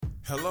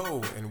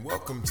Hello and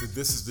welcome to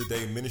This is the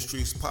Day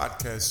Ministries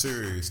podcast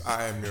series.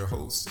 I am your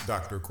host,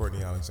 Dr.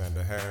 Courtney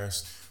Alexander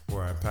Harris,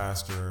 where I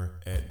pastor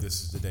at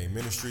This is the Day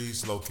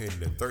Ministries,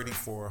 located at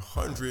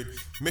 3400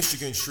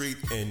 Michigan Street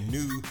in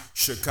New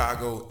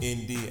Chicago,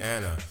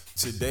 Indiana.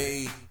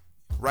 Today,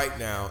 right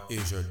now,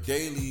 is your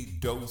daily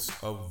dose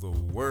of the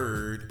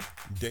word,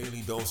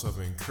 daily dose of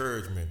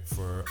encouragement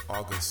for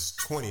August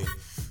 20th,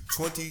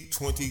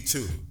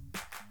 2022.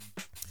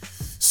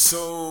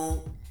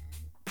 So,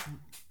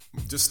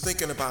 just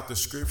thinking about the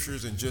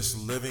scriptures and just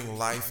living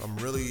life, I'm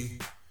really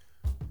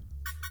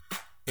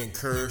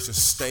encouraged to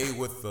stay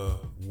with the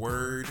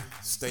word,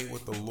 stay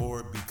with the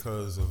Lord,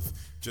 because of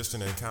just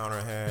an encounter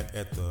I had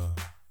at the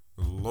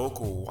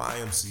local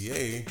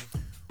YMCA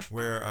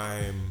where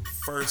I'm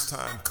first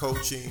time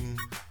coaching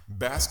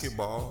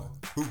basketball.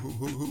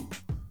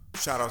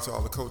 Shout out to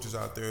all the coaches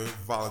out there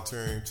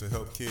volunteering to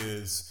help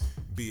kids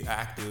be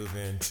active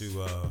and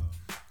to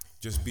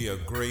just be a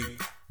great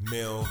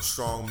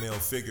strong male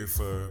figure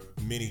for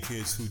many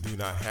kids who do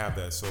not have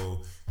that.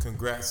 So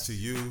congrats to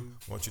you.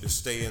 I want you to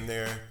stay in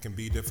there. It can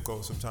be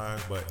difficult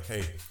sometimes, but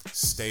hey,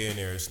 stay in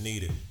there. It's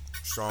needed.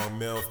 Strong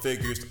male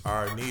figures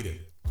are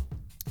needed.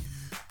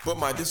 But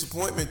my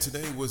disappointment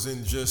today was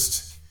in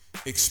just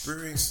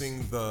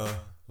experiencing the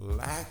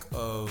lack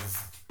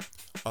of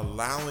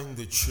allowing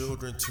the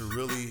children to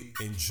really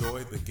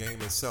enjoy the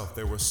game itself.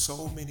 There were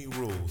so many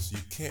rules. You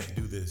can't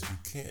do this. You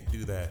can't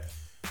do that.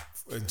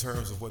 In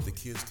terms of what the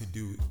kids could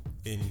do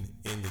in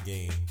the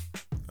game,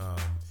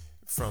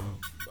 from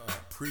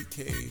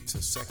pre-K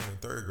to second and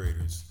third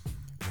graders.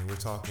 I mean, we're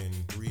talking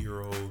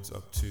 3-year-olds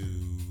up to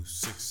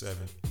 6, 7,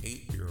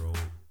 8-year-old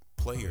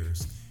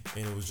players,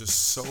 and it was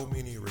just so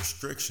many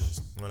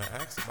restrictions. When I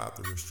asked about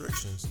the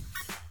restrictions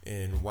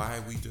and why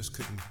we just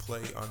couldn't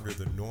play under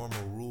the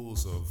normal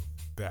rules of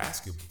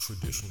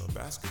traditional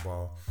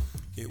basketball,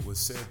 it was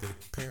said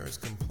that parents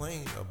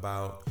complained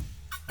about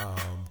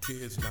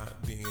kids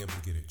not being able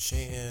to get a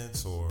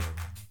chance, or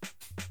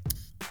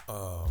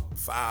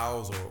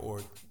fouls, or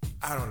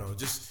I don't know,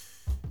 just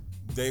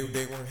they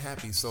weren't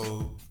happy.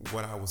 So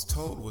what I was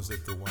told was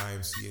that the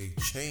YMCA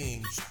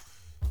changed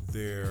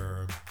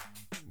their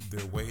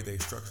way they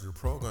structured the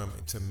program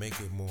to make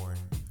it more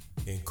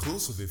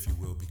inclusive, if you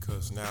will,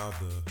 because now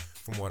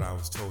from what I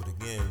was told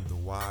again, the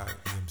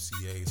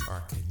YMCAs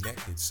are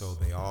connected, so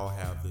they all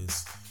have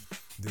this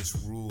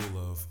rule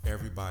of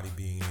everybody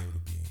being able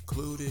to be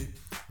included,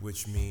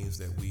 which means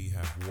that we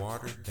have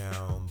watered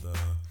down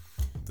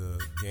the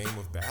game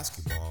of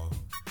basketball,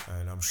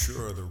 and I'm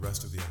sure the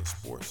rest of the other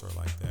sports are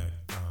like that.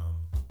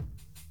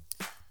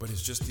 But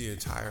it's just the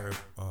entire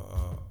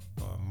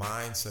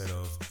mindset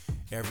of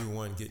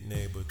everyone getting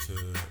able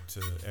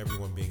to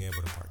everyone being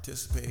able to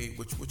participate,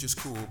 which is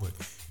cool, but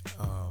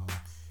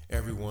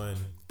everyone.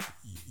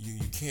 You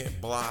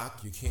can't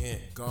block, you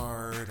can't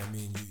guard,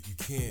 you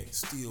can't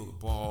steal the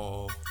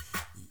ball.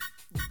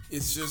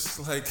 It's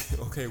just like,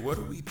 okay, what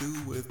do we do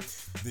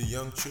with the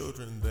young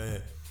children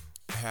that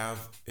have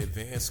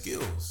advanced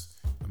skills?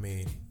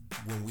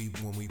 When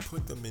we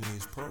put them in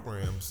these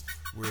programs,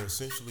 we're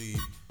essentially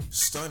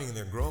stunning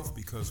their growth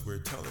because we're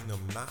telling them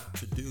not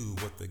to do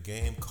what the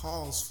game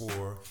calls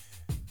for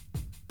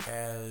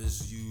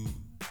as you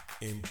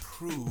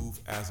improve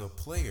as a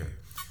player.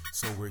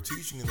 So we're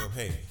teaching them,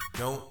 hey,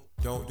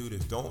 don't do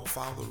this. Don't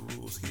follow the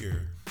rules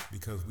here,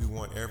 because we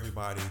want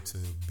everybody to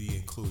be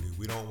included.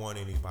 We don't want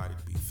anybody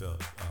to be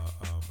felt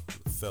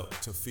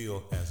to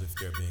feel as if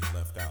they're being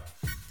left out.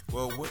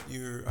 Well, what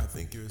I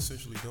think you're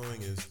essentially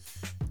doing is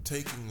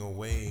taking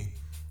away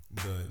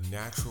the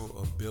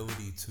natural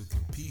ability to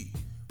compete.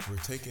 We're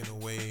taking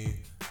away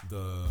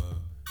the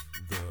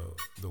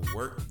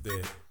work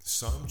that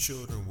some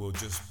children will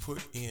just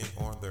put in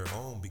on their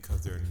own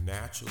because they're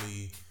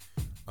naturally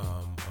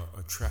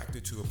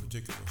attracted to a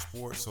particular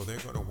sport, so they're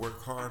going to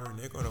work harder and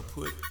they're going to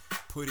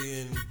put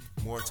in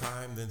more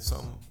time than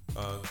some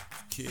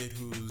kid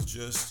who's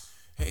just,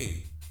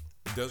 hey,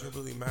 it doesn't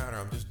really matter,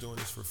 I'm just doing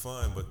this for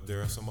fun. But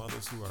there are some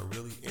others who are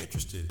really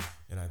interested,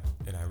 and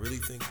I really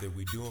think that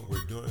we're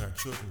doing our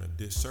children a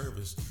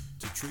disservice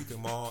to treat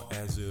them all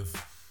as if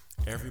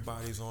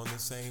everybody's on the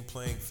same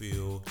playing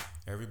field.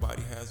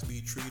 Everybody has to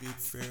be treated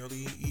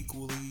fairly and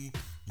equally.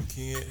 You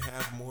can't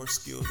have more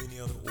skill than the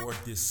other or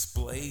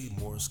display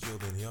more skill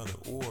than the other,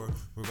 or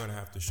we're going to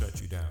have to shut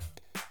you down.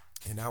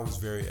 And that was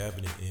very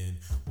evident in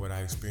what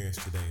I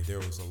experienced today. There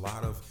was a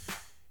lot of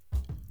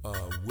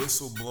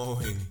whistle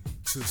blowing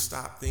to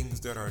stop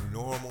things that are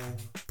normal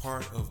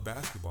part of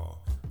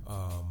basketball.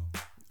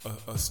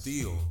 A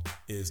steal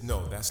is,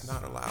 no, that's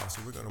not allowed.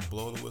 So we're going to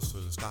blow the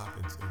whistle to stop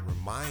and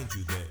remind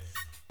you that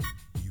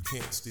you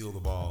can't steal the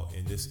ball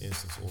in this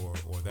instance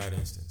or that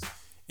instance.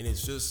 And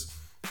it's just,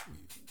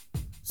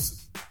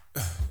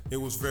 it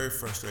was very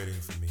frustrating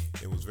for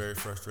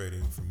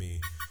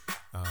me.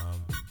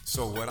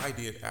 So what I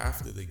did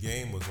after the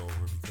game was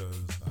over, because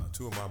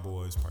two of my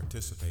boys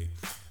participate,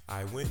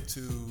 I went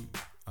to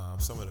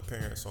some of the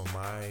parents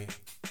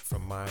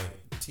from my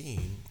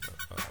team,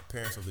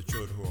 parents of the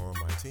children who are on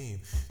my team,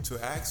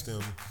 to ask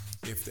them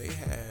if they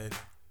had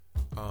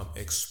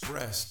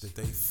expressed that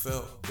they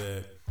felt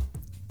that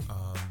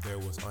there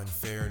was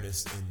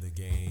unfairness in the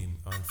game,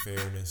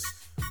 unfairness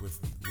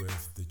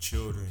with the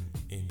children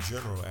in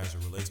general as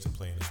it relates to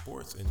playing the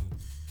sports, and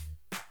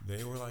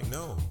they were like,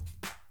 no.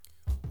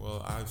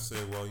 Well, I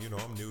said, well,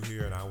 I'm new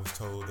here, and I was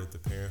told that the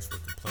parents were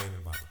complaining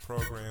about the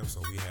program,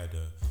 so we had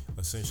to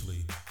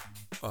essentially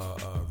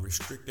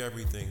restrict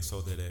everything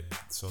so that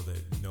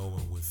no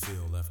one would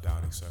feel left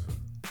out, etc.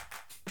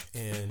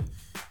 And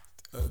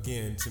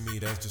again, to me,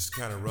 that just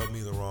kind of rubbed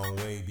me the wrong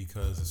way,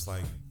 because it's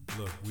like,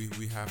 look,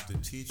 we have to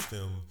teach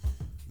them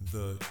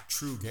the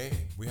true game.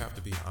 We have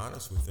to be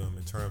honest with them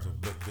in terms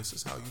of, look, this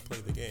is how you play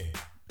the game.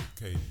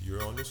 Okay,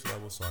 you're on this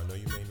level, so I know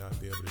you may not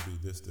be able to do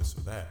this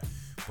or that,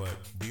 but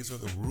these are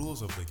the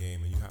rules of the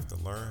game, and you have to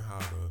learn how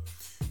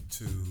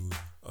to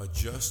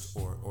adjust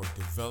or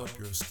develop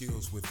your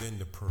skills within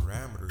the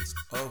parameters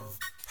of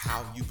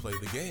how you play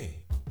the game.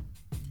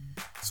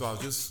 So I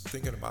was just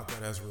thinking about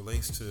that as it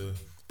relates to,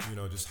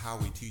 just how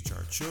we teach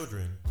our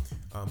children,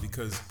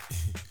 because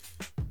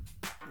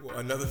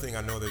another thing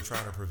I know they're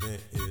trying to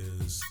prevent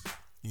is,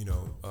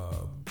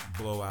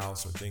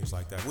 blowouts or things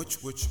like that,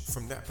 which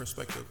from that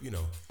perspective,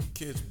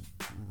 kids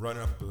run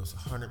up a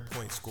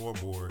 100-point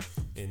scoreboard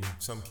and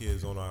some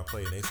kids don't know how to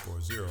play and they score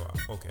 0.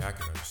 Okay, I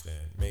can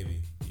understand.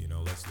 Maybe,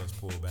 let's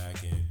pull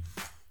back and,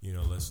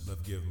 let's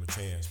give them a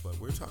chance. But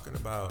we're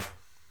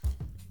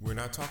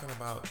not talking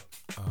about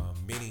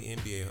many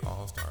NBA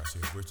All-Stars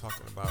here. We're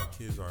talking about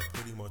kids are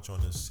pretty much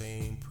on the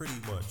same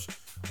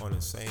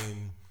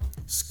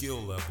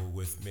skill level,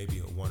 with maybe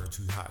one or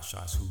two hot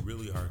shots who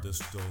really are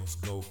just those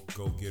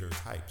go-getter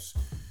types.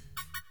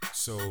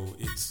 So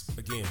it's,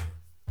 again,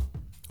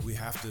 we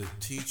have to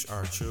teach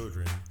our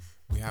children,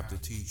 we have to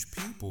teach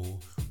people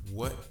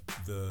what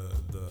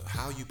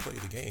how you play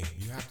the game.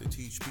 You have to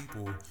teach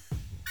people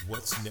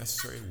what's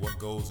necessary, what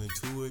goes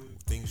into it,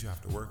 things you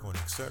have to work on,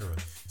 etc.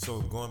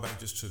 So going back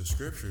just to the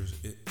scriptures,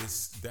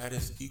 that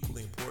is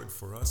equally important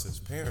for us as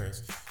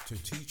parents to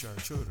teach our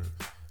children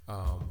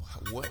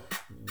what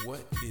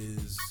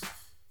is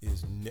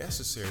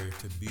necessary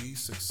to be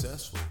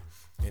successful,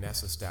 and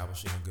that's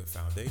establishing a good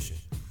foundation.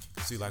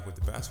 You see, like with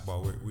the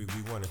basketball, we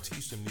want to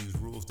teach them these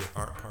rules that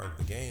aren't part of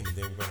the game, and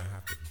then we're going to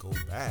have to go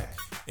back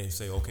and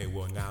say, okay,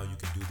 well, now you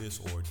can do this,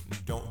 or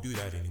don't do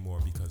that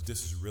anymore because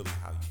this is really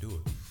how you do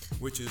it,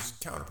 which is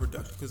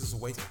counterproductive because it's a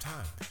waste of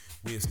time.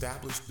 We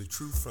establish the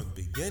truth from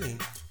the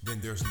beginning, then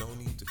there's no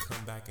need to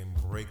come back and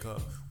break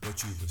up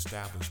what you've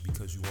established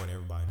because you want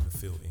everybody to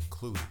feel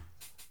included.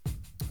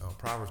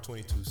 Proverbs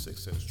 22:6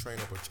 says, train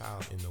up a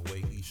child in the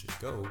way he should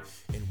go,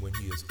 and when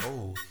he is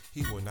old,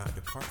 he will not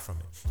depart from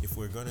it. If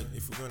we're gonna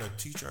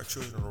teach our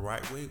children the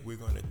right way, we're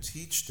gonna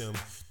teach them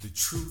the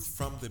truth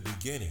from the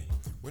beginning.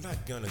 We're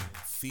not gonna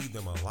feed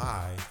them a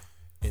lie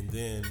and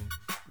then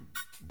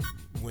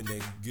when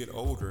they get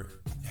older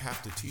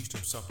have to teach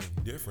them something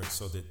different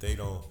so that they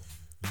don't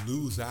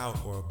lose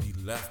out or be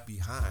left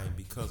behind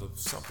because of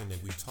something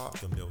that we taught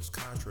them that was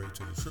contrary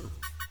to the truth.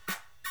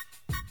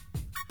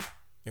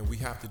 And we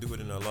have to do it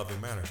in a loving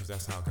manner, because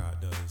that's how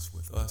God does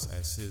with us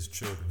as his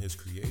children, his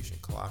creation.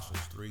 Colossians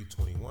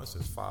 3:21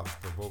 says, fathers,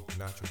 provoke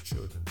not your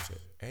children to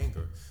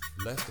anger,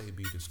 lest they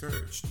be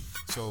discouraged.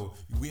 So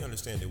we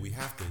understand that we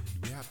have to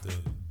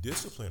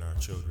discipline our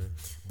children,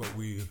 but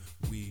we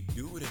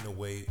do it in a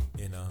way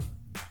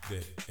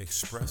that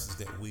expresses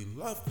that we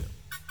love them.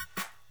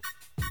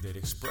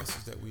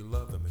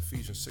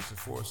 Ephesians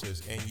 6:4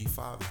 says, and ye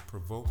fathers,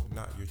 provoke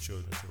not your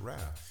children to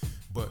wrath,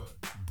 but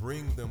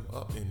bring them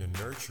up in the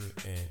nurture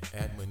and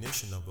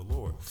admonition of the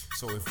Lord.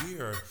 So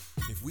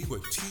if we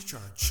would teach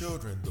our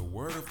children the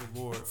word of the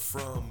Lord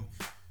from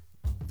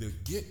the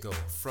get-go,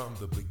 from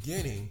the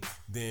beginning,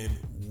 then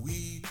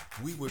we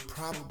would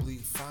probably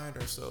find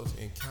ourselves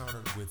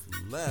encountered with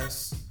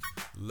less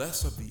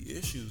of the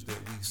issues that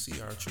we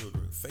see our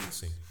children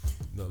facing.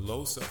 The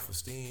low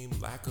self-esteem,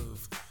 lack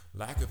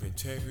of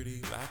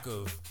integrity, lack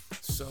of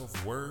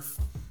self-worth,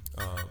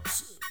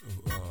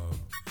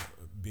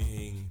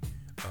 being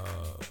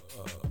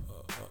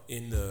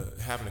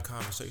having a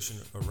conversation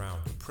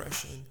around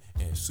depression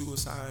and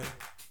suicide.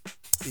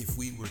 If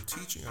we were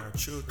teaching our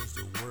children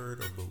the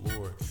word of the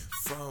Lord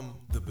from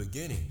the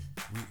beginning,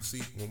 we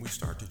see when we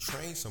start to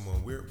train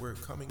someone, we're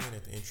coming in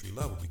at the entry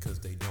level because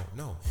they don't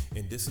know.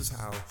 And this is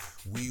how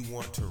we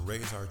want to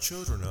raise our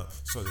children up,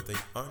 so that they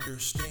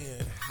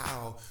understand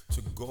how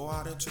to go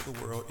out into the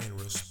world and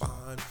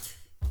respond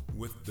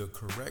with the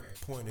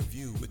correct point of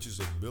view, which is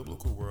a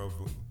biblical world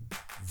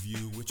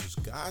view, which is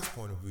God's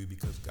point of view,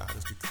 because God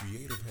is the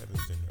creator of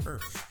heavens and the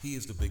earth. He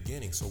is the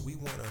beginning. So we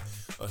want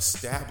to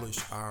establish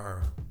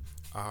our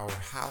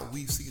how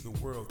we see the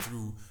world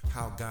through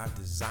how God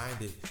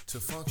designed it to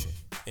function,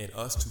 and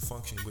us to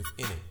function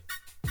within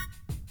it.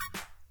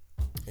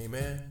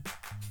 Amen.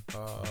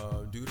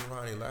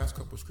 Deuteronomy, last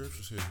couple of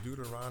scriptures here.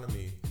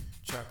 Deuteronomy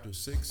chapter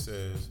 6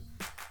 says,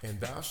 and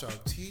thou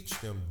shalt teach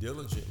them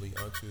diligently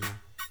unto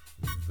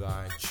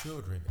thy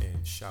children,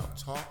 and shalt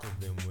talk of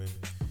them when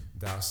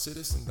thou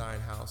sittest in thine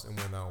house, and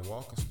when thou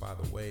walkest by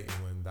the way, and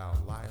when thou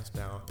liest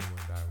down, and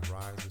when thou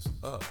risest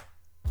up.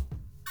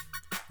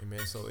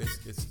 Amen. So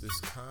it's this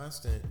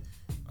constant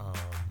um,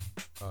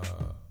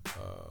 uh,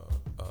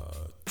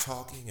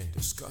 talking and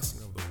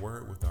discussing of the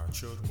word with our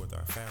children, with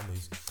our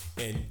families,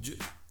 and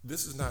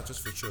this is not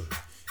just for children.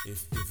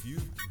 If you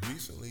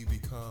recently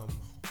become,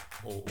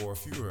 or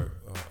if you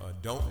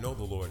don't know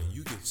the Lord and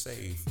you get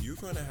saved, you're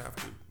going to have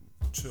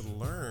to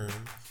learn.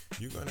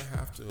 You're going to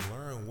have to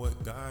learn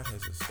what God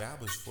has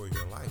established for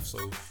your life.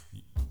 So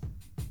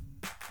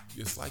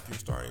it's like you're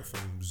starting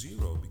from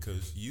zero,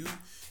 because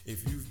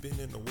if you've been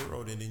in the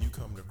world and then you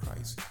come to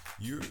Christ,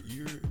 your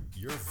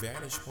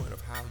vantage point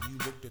of how you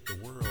looked at the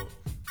world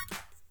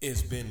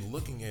has been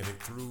looking at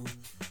it through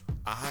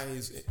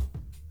eyes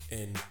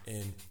and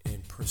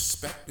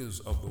perspectives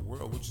of the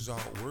world, which is all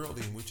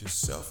worldly, which is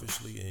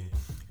selfishly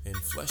and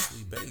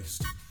fleshly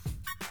based.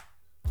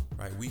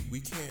 Right? We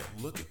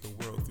can't look at the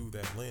world through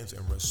that lens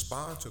and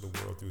respond to the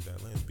world through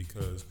that lens,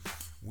 because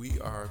we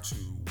are to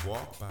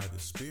walk by the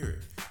Spirit.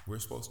 We're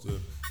supposed to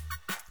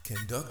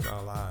conduct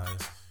our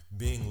lives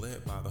being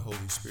led by the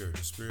Holy Spirit,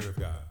 the Spirit of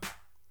God.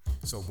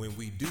 So when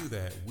we do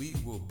that, we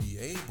will be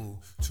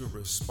able to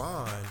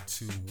respond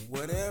to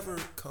whatever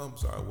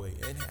comes our way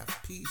and have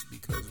peace,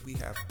 because we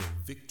have the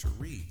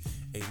victory.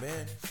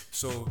 Amen.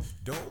 So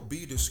don't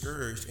be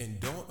discouraged, and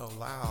don't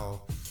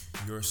allow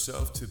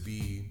yourself to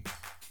be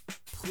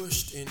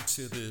pushed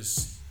into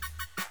this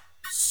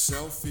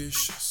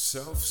selfish,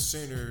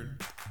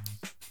 self-centered,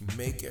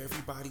 make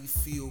everybody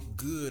feel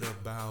good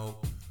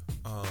about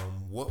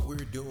what we're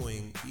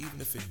doing, even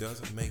if it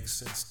doesn't make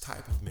sense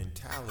type of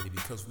mentality,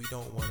 because we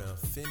don't want to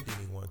offend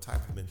anyone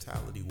type of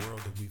mentality world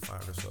that we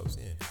find ourselves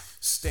in.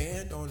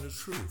 Stand on the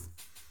truth.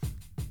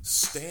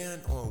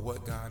 Stand on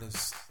what God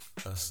has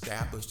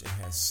established and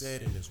has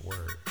said in His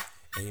word.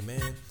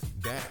 Amen.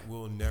 That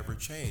will never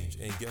change.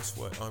 And guess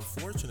what?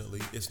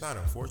 Unfortunately, it's not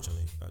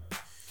unfortunately,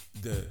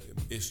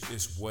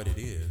 it's what it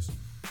is.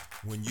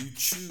 When you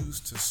choose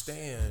to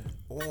stand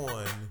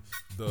on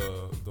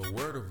the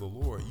word of the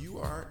Lord, you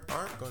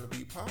aren't going to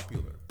be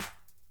popular.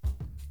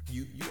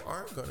 You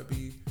aren't going to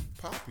be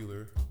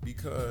popular,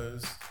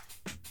 because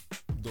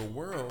the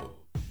world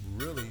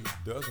really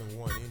doesn't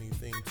want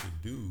anything to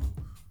do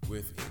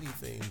with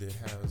anything that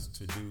has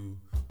to do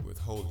with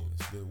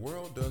holiness. The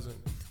world doesn't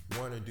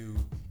want to do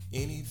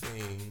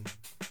anything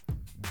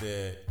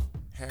that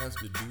has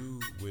to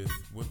do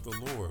with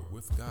the Lord,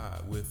 with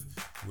God, with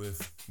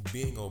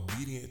being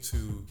obedient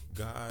to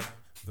God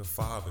the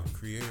Father,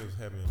 creator of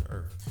heaven and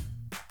earth.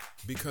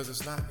 Because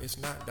that's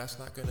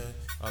not going to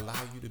allow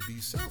you to be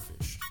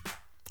selfish.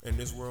 And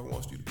this world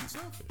wants you to be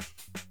selfish.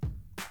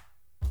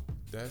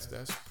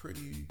 That's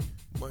pretty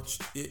much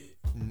it,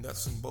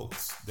 nuts and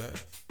bolts.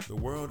 That the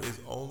world is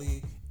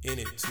only in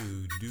it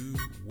to do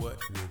what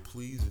will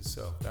please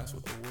itself. That's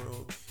what the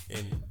world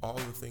and all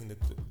of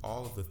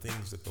the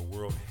things that the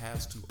world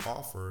has to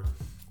offer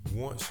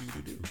wants you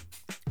to do.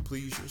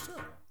 Please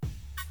yourself.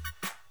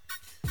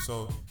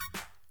 So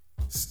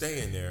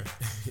stay in there.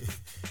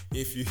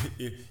 If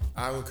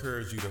I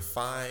encourage you to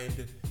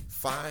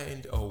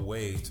find a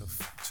way to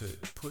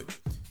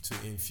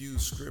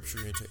infuse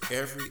scripture into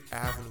every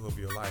avenue of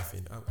your life,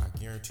 and I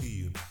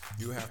guarantee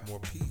you'll have more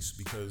peace,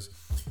 because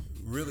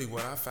really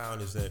what I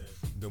found is that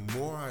the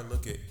more I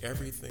look at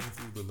everything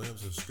through the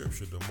lens of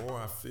scripture, the more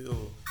I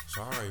feel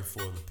sorry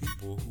for the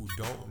people who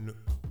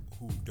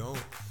don't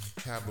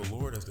have the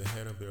Lord as the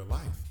head of their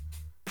life.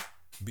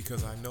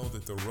 Because I know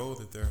that the road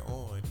that they're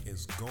on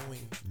is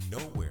going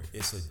nowhere.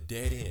 It's a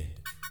dead end.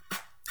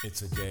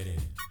 It's a dead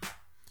end.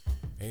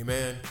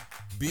 Amen.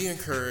 Be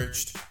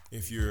encouraged.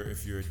 If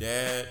you're a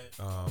dad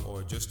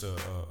or just a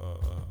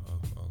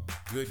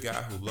good guy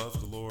who loves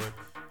the Lord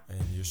and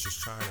you're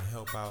just trying to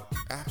help out,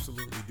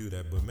 absolutely do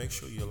that. But make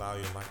sure you allow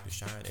your light to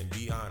shine, and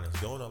be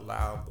honest. Don't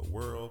allow the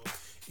world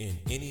in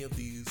any of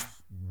these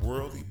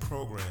worldly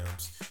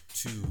programs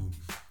to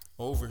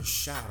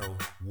overshadow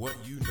what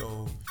you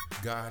know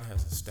God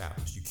has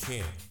established. You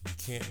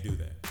can't do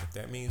that. If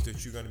that means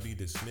that you're going to be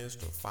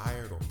dismissed or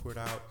fired or put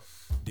out,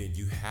 then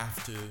you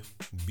have to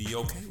be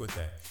okay with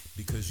that,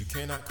 because you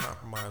cannot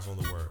compromise on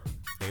the word.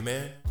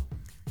 Amen.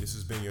 This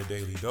has been your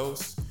daily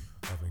dose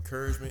of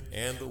encouragement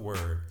and the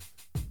word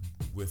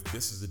with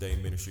This Is the Day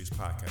Ministries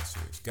podcast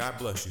series. God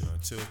bless you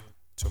until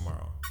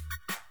tomorrow.